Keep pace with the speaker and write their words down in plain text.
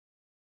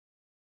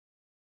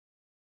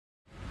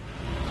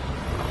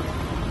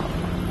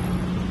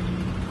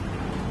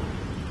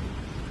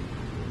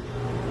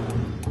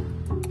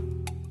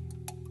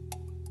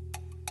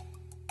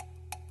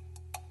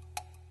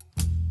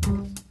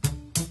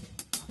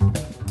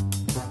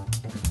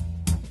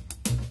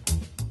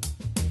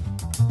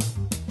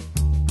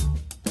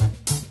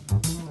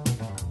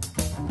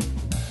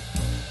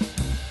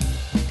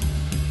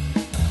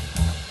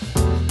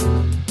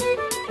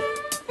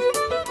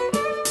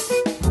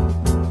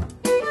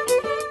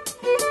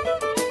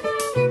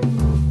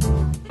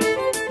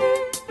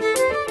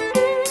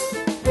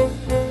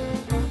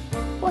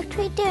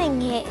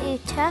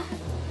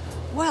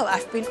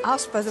I've been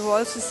asked by the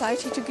Royal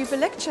Society to give a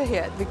lecture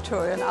here at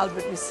Victoria and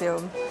Albert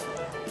Museum.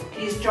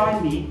 Please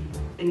join me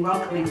in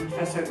welcoming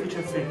Professor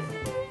Uta Frith.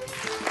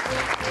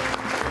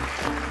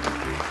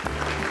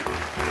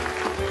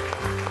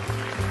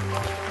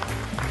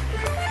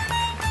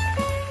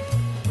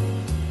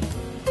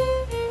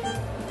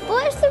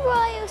 What is the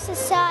Royal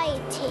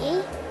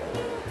Society?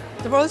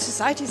 The Royal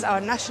Society is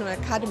our National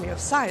Academy of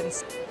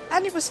Science,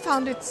 and it was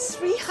founded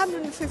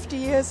 350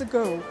 years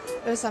ago.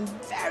 There were some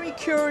very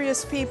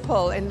curious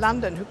people in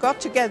London who got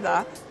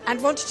together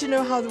and wanted to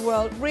know how the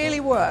world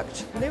really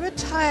worked. They were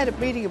tired of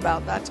reading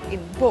about that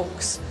in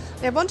books.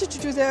 They wanted to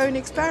do their own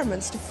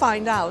experiments to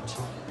find out.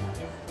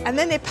 And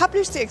then they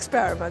published the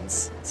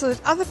experiments so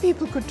that other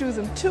people could do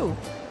them too.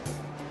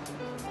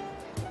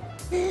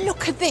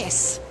 Look at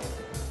this!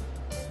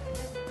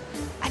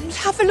 And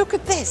have a look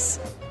at this!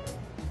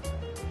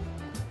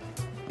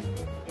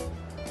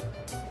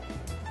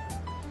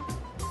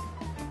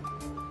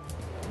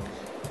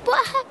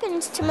 What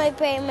happens to my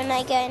brain when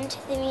I go into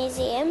the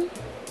museum?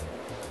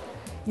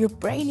 Your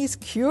brain is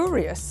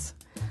curious.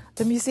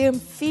 The museum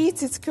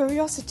feeds its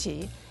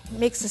curiosity. It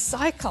makes a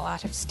cycle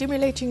out of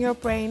stimulating your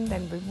brain,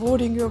 then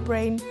rewarding your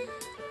brain.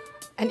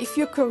 And if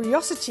your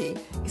curiosity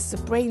is the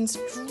brain's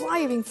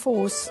driving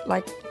force,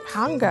 like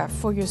hunger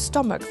for your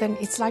stomach, then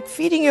it's like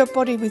feeding your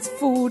body with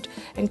food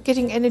and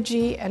getting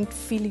energy and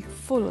feeling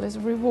full as a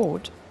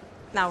reward.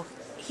 Now,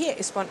 here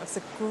is one of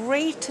the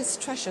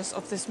greatest treasures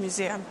of this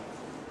museum.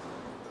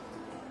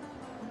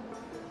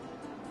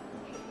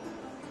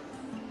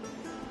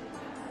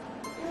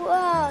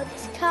 Wow,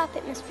 this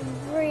carpet must be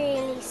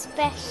really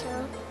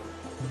special.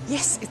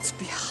 Yes, it's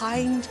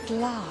behind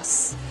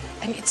glass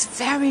and it's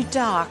very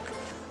dark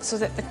so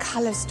that the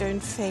colours don't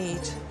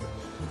fade.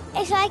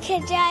 It's like a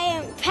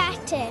giant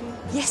pattern.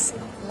 Yes,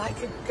 like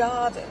a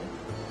garden.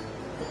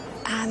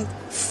 And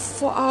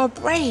for our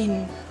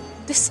brain,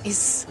 this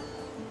is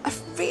a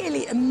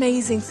really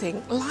amazing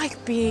thing,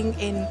 like being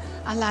in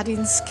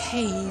Aladdin's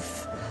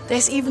cave.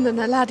 There's even an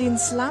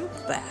Aladdin's lamp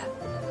there.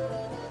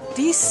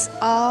 These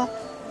are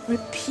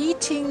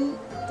repeating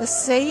the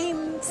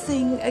same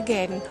thing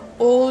again,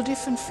 all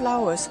different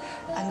flowers,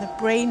 and the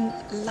brain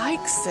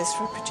likes this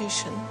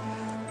repetition.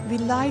 We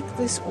like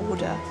this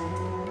order.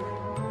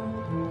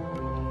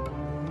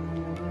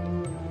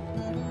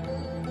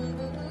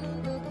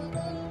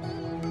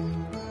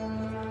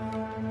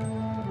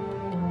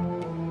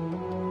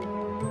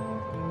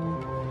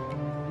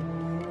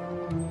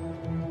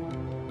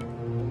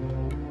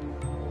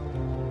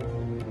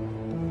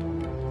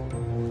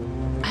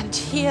 And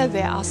here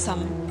there are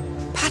some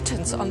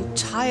patterns on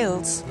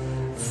tiles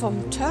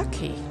from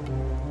Turkey.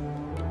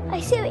 I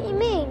see what you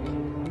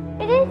mean.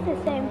 It is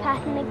the same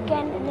pattern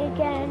again and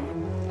again.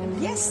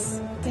 And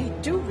yes, they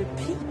do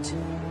repeat.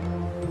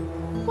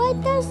 Why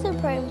does the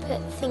brain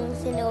put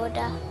things in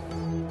order?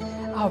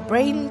 Our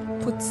brain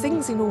puts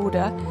things in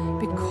order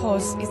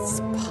because it's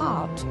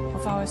part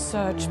of our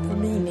search for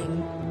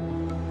meaning.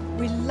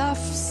 We love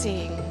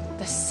seeing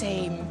the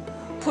same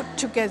put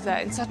together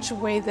in such a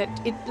way that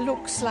it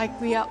looks like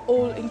we are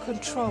all in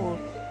control.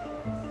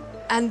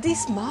 And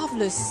these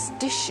marvelous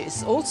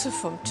dishes, also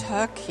from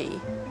Turkey,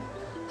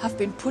 have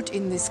been put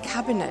in this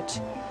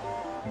cabinet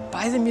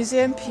by the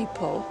museum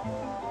people,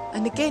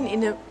 and again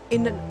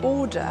in an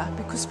order,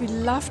 because we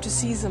love to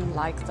see them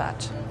like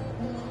that.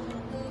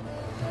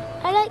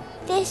 I like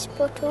this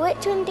bottle.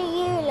 Which one do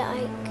you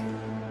like?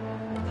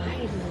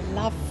 I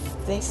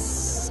love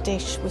this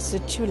dish with the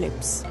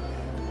tulips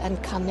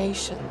and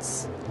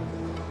carnations.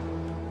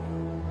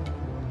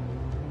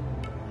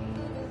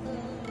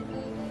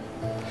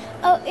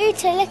 Oh,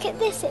 Uta, look at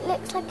this. It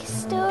looks like a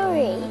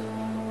story.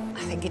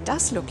 I think it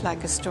does look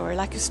like a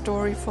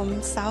story from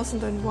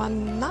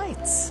 1001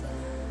 Nights.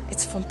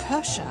 It's from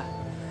Persia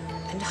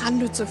and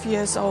hundreds of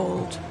years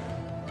old.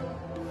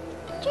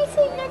 Do you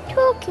think they're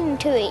talking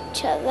to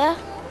each other?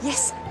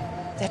 Yes,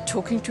 they're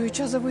talking to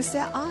each other with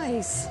their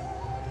eyes.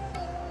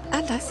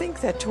 And I think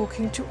they're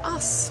talking to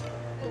us.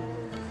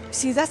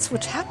 See, that's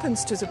what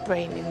happens to the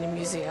brain in the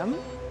museum.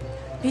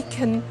 We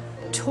can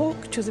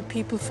talk to the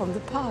people from the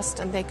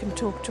past and they can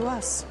talk to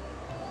us.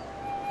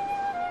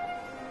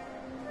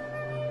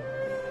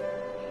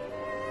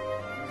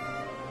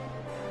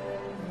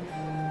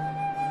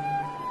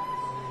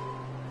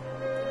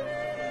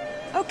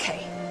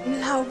 Okay,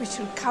 now we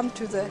should come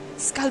to the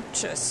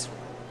sculptures.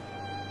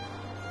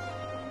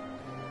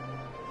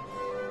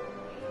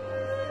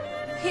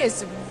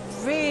 Here's a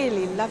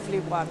really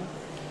lovely one.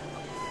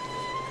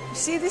 You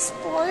see this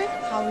boy,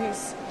 how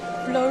he's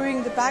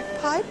blowing the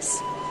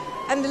bagpipes?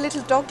 And the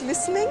little dog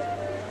listening?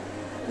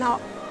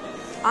 Now,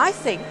 I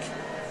think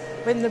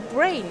when the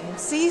brain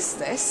sees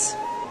this,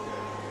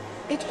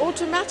 it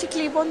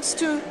automatically wants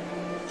to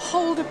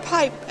hold a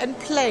pipe and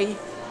play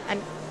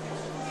and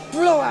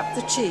blow up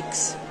the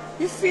cheeks.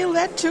 You feel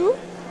that too?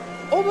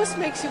 Almost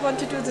makes you want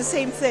to do the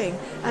same thing.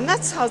 And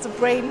that's how the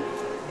brain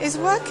is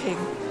working.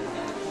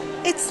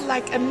 It's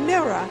like a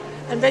mirror.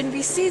 And when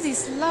we see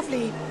these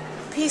lovely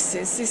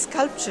pieces, these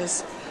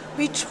sculptures,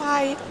 we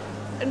try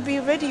and be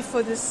ready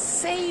for the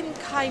same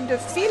kind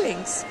of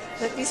feelings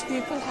that these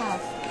people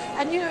have.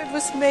 And you know, it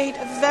was made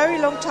a very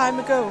long time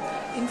ago.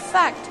 In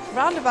fact,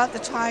 round about the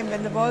time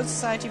when the Royal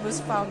Society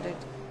was founded.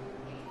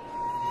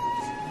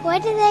 Why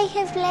do they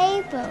have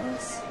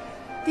labels?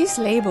 These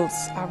labels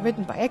are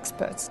written by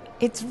experts.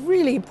 It's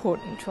really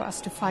important to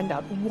us to find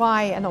out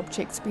why an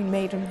object's been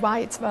made and why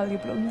it's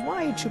valuable and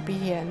why it should be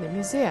here in the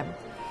museum.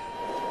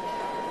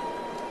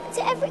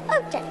 So every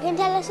object can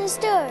tell us a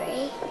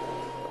story?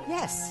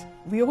 Yes.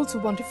 We also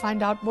want to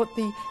find out what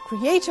the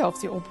creator of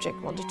the object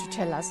wanted to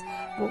tell us.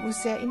 What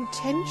was their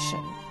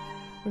intention?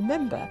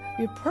 Remember,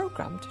 we're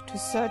programmed to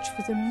search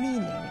for the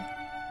meaning.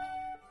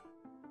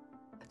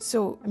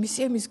 So a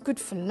museum is good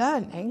for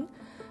learning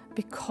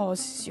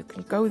because you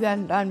can go there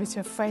and learn with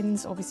your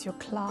friends or with your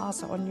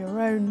class or on your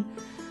own.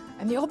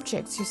 And the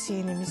objects you see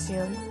in the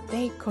museum,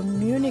 they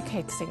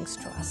communicate things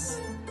to us.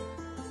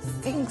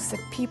 Things that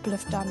people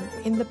have done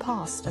in the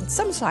past. And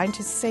some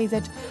scientists say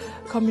that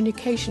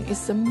communication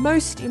is the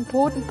most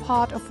important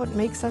part of what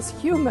makes us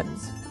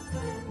humans.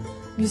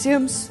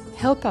 Museums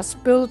help us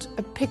build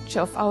a picture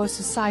of our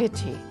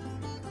society,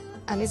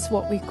 and it's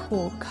what we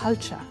call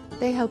culture.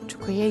 They help to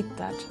create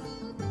that.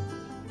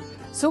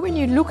 So when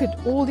you look at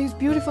all these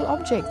beautiful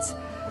objects,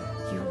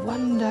 you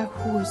wonder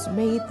who's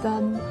made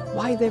them,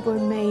 why they were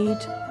made,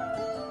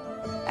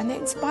 and they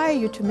inspire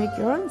you to make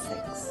your own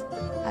things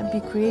and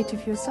be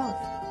creative yourself.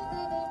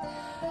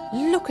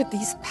 Look at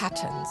these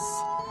patterns.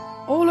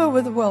 All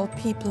over the world,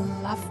 people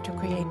love to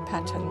create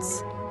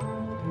patterns.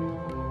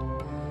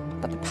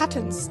 But the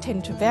patterns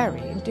tend to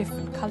vary in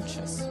different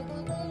cultures.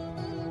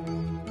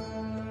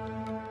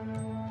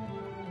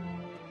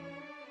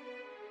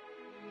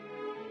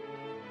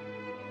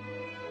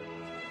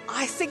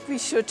 I think we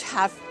should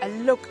have a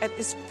look at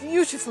this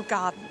beautiful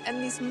garden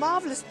and these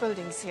marvelous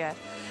buildings here.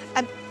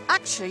 And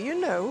actually, you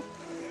know,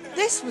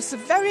 this was the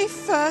very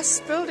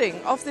first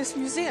building of this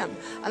museum,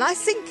 and I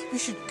think we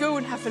should go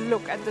and have a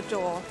look at the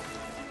door.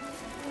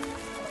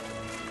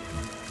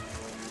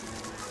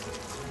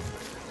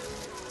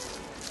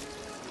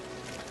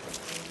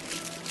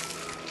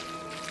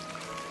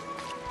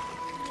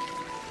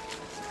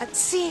 And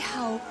see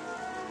how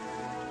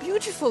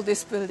beautiful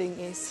this building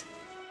is.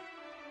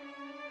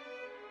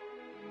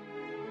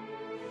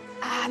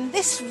 And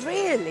this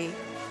really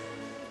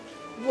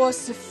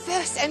was the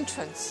first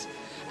entrance.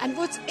 And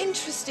what's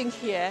interesting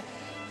here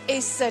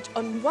is that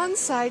on one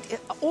side,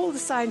 all the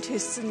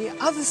scientists, and the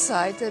other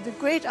side, they're the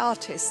great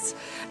artists,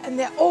 and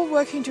they're all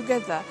working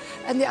together.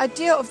 And the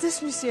idea of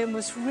this museum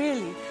was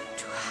really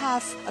to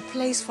have a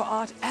place for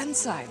art and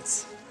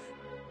science.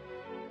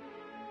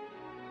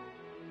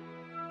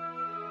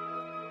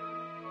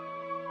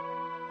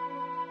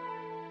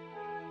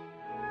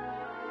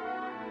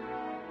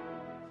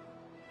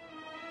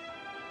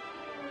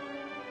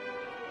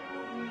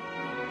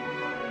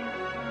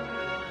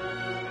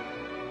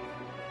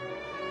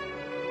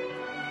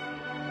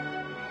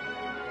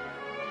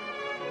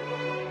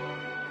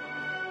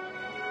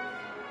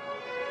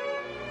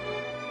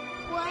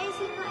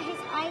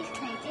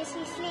 Is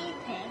he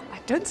sleeping? I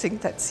don't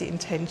think that's the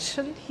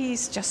intention.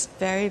 He's just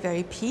very,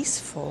 very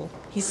peaceful.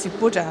 He's the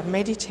Buddha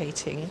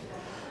meditating.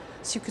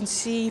 So you can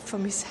see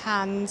from his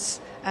hands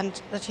and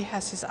that he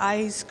has his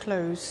eyes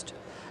closed.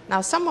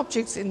 Now, some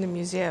objects in the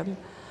museum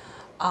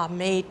are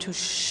made to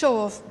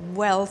show off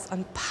wealth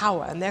and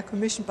power, and they're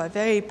commissioned by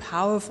very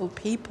powerful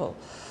people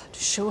to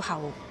show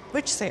how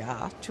rich they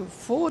are to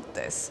afford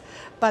this.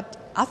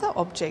 But other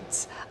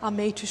objects are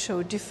made to show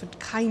a different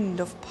kind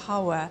of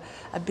power,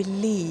 a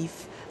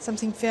belief,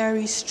 something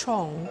very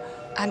strong.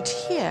 And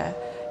here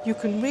you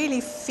can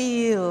really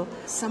feel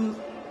some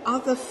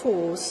other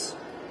force.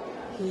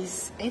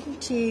 He's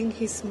emptying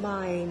his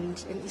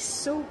mind and he's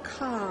so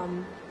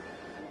calm.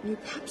 You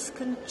perhaps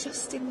can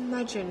just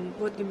imagine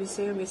what the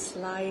museum is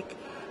like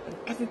when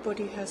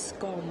everybody has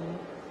gone,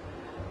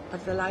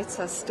 but the lights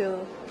are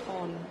still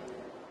on.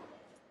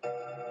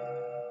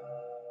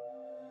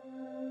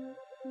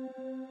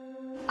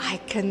 I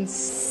can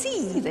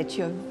see that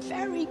you're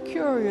very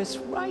curious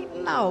right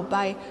now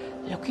by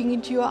looking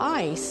into your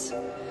eyes.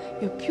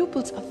 Your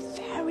pupils are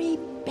very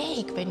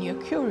big when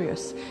you're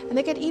curious, and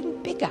they get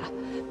even bigger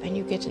when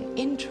you get an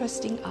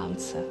interesting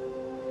answer.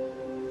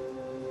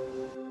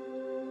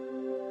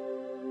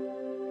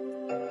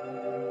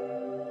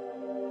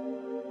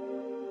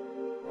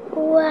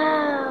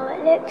 Wow,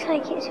 it looks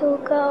like it's all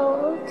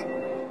gold.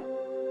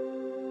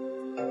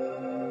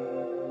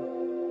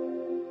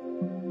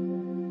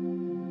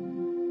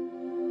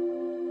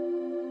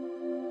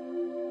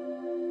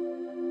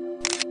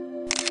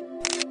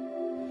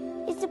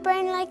 Is the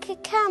brain like a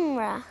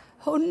camera?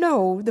 Oh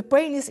no, the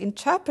brain is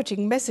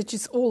interpreting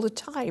messages all the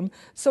time,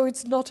 so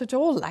it's not at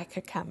all like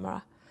a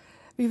camera.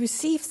 We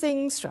receive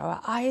things through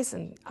our eyes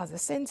and other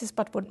senses,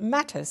 but what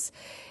matters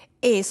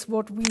is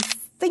what we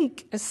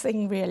think a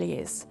thing really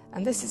is,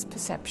 and this is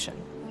perception.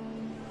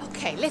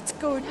 Okay, let's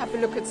go and have a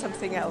look at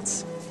something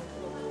else.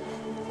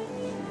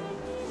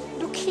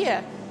 Look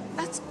here,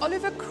 that's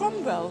Oliver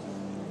Cromwell.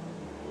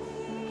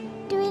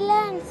 Do we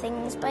learn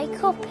things by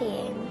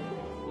copying?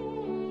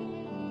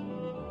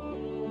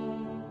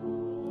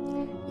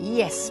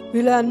 Yes,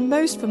 we learn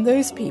most from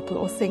those people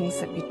or things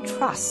that we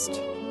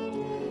trust.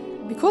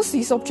 Because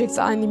these objects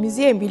are in the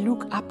museum, we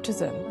look up to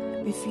them.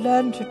 We've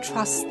learned to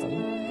trust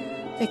them.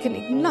 They can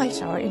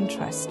ignite our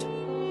interest.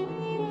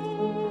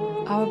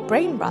 Our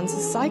brain runs a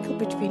cycle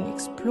between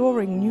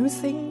exploring new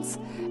things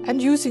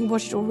and using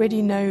what it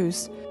already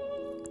knows.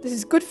 This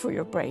is good for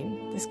your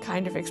brain, this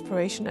kind of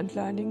exploration and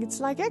learning. It's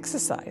like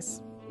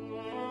exercise.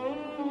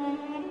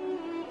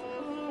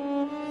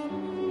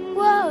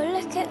 Whoa,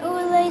 look at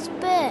all those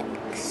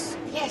books.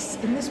 Yes,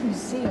 in this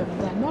museum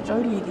there are not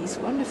only these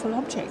wonderful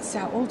objects,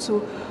 there are also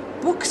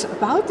books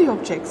about the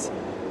objects.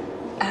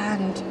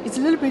 And it's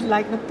a little bit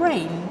like the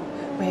brain,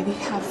 where we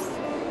have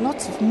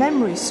lots of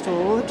memories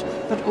stored,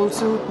 but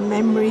also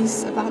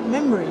memories about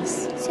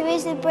memories. So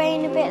is the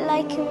brain a bit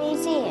like a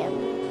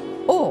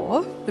museum?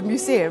 Or the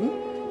museum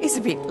is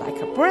a bit like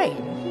a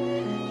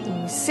brain. The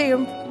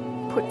museum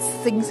puts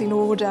things in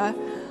order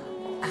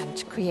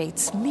and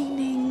creates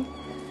meaning,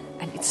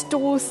 and it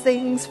stores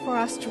things for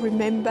us to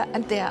remember,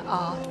 and there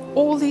are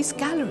all these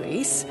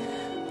galleries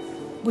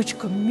which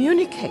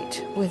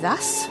communicate with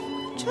us,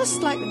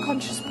 just like the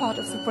conscious part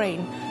of the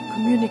brain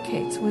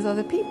communicates with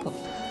other people.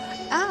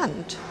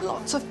 And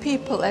lots of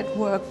people at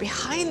work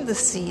behind the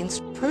scenes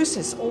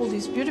process all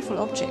these beautiful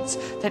objects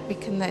that we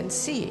can then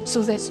see.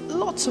 So there's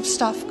lots of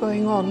stuff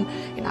going on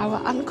in our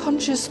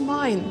unconscious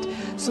mind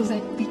so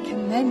that we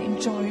can then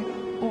enjoy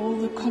all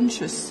the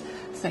conscious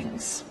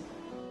things.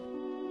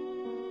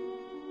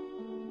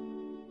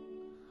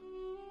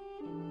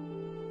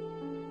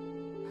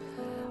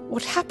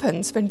 What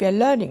happens when we are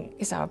learning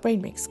is our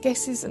brain makes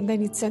guesses and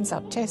then it sends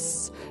out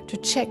tests to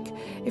check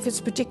if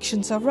its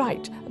predictions are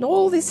right. And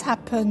all this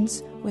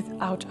happens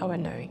without our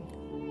knowing.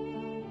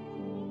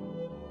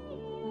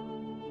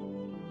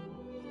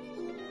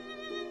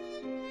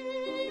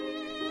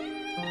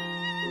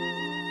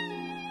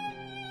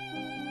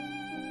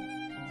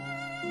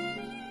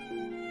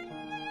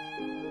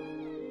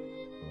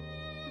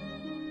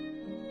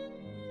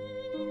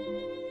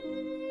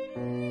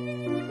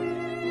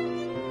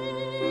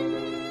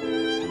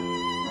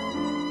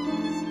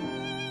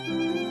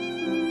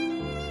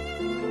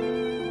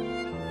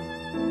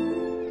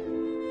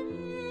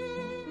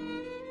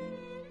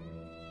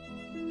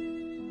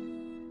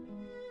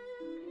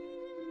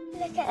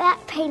 Look at that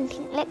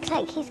painting. It looks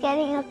like he's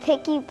getting a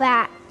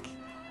piggyback.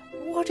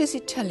 What is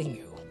it telling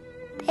you?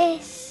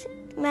 This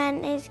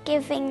man is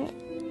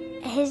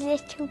giving his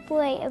little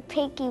boy a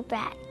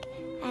piggyback,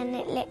 and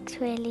it looks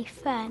really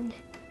fun.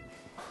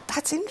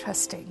 That's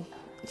interesting.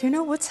 You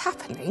know what's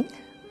happening?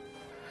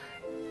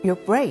 Your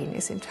brain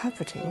is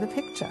interpreting the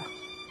picture.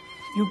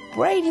 Your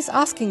brain is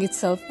asking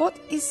itself, what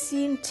is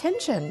the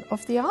intention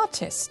of the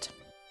artist?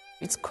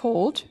 It's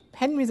called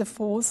Henry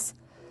IV,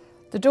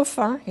 the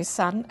Dauphin, his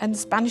son, and the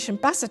Spanish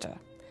ambassador.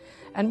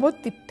 And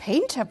what the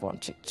painter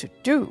wanted to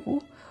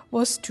do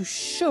was to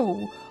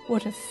show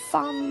what a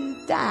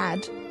fun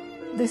dad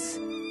this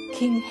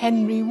King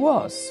Henry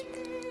was.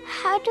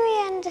 How do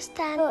we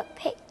understand what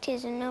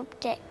pictures and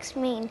objects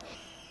mean?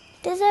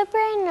 Does our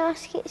brain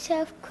ask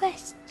itself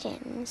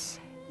questions?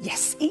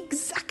 Yes,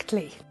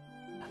 exactly.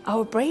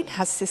 Our brain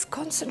has this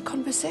constant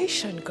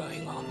conversation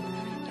going on.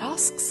 It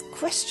asks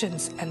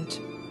questions, and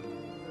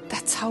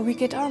that's how we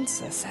get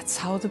answers. That's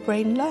how the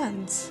brain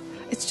learns.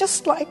 It's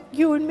just like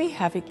you and me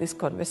having this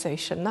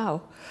conversation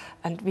now,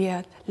 and we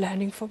are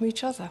learning from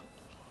each other.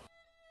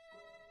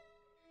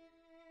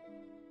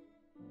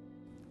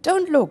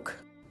 Don't look.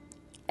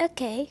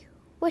 Okay,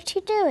 what are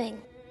you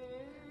doing?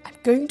 I'm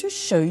going to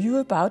show you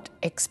about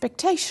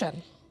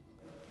expectation.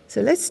 So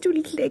let's do a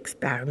little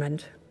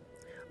experiment.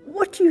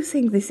 What do you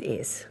think this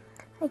is?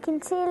 I can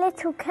see a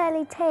little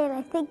curly tail.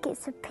 I think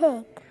it's a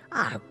pig.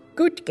 Ah,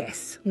 good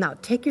guess. Now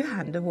take your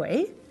hand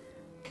away.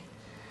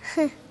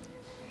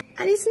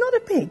 And it's not a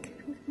pig.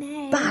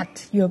 No.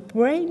 But your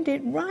brain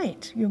did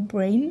right. Your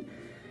brain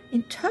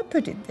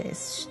interpreted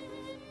this.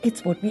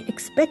 It's what we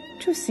expect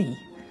to see.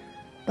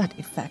 But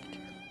in fact,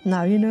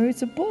 now you know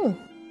it's a bull.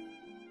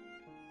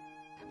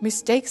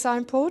 Mistakes are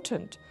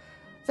important.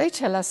 They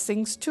tell us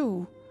things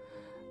too.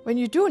 When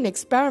you do an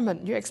experiment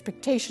and your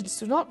expectations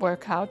do not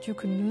work out, you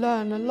can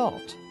learn a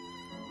lot.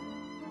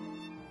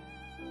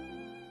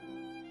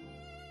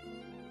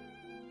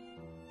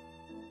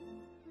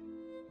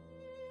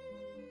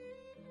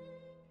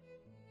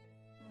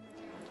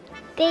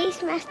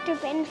 These must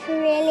have been for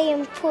really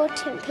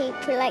important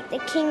people like the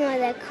king or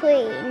the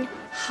queen.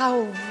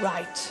 How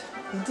right.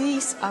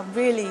 These are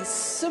really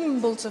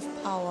symbols of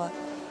power.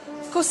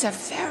 Of course, they're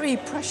very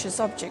precious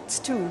objects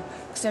too,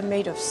 because they're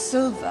made of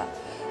silver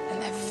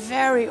and they're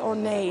very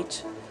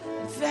ornate,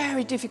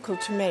 very difficult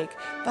to make.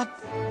 But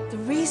the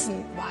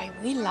reason why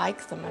we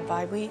like them and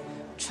why we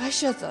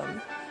treasure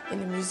them in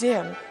the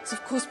museum is,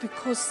 of course,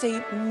 because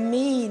they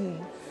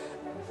mean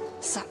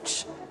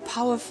such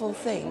powerful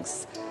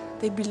things.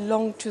 They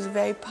belong to the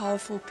very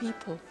powerful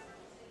people.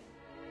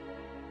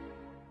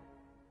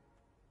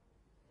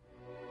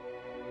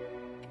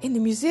 In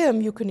the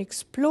museum, you can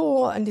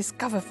explore and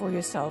discover for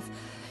yourself.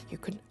 You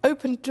can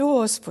open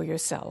doors for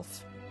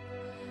yourself.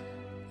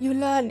 You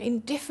learn in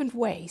different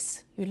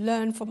ways. You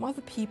learn from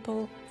other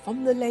people,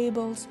 from the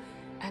labels,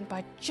 and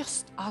by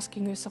just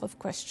asking yourself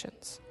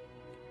questions.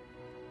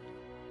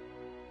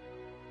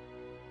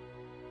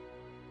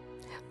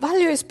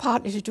 Value is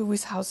partly to do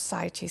with how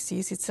society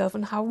sees itself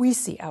and how we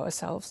see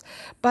ourselves.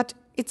 But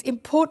it's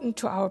important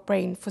to our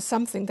brain for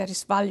something that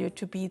is valued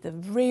to be the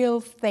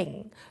real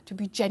thing, to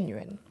be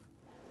genuine.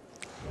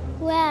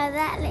 Wow,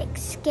 that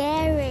looks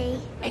scary.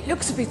 It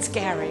looks a bit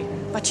scary,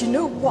 but you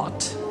know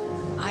what?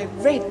 I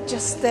read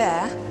just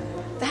there,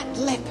 that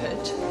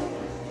leopard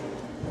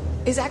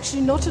is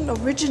actually not an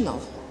original.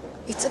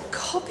 It's a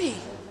copy.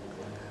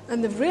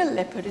 And the real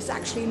leopard is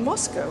actually in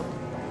Moscow.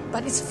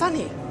 But it's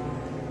funny.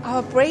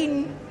 Our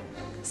brain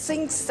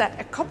thinks that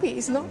a copy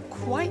is not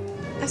quite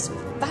as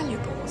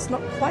valuable. It's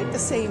not quite the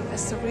same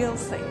as the real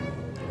thing.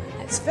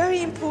 It's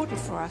very important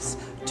for us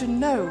to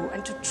know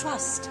and to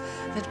trust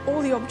that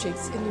all the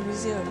objects in the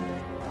museum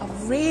are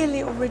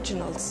really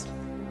originals.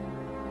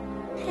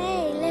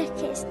 Hey, look,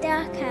 it's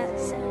dark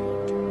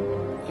outside.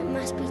 It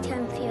must be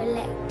time for your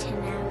lecture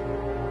now.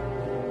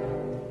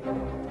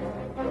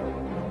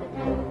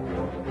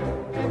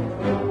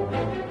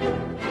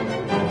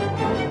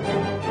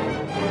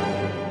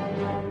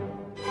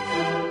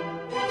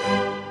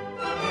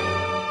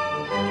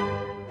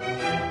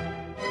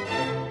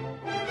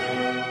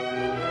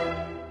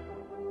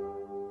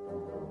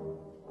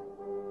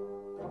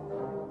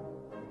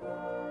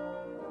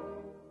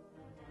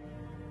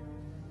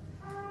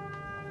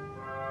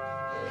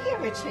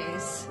 Here it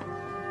is.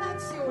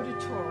 That's the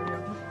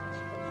auditorium.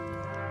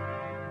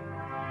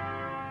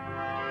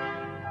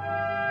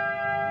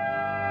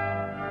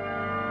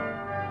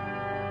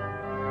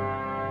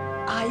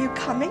 Are you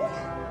coming?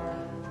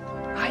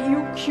 Are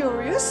you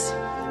curious?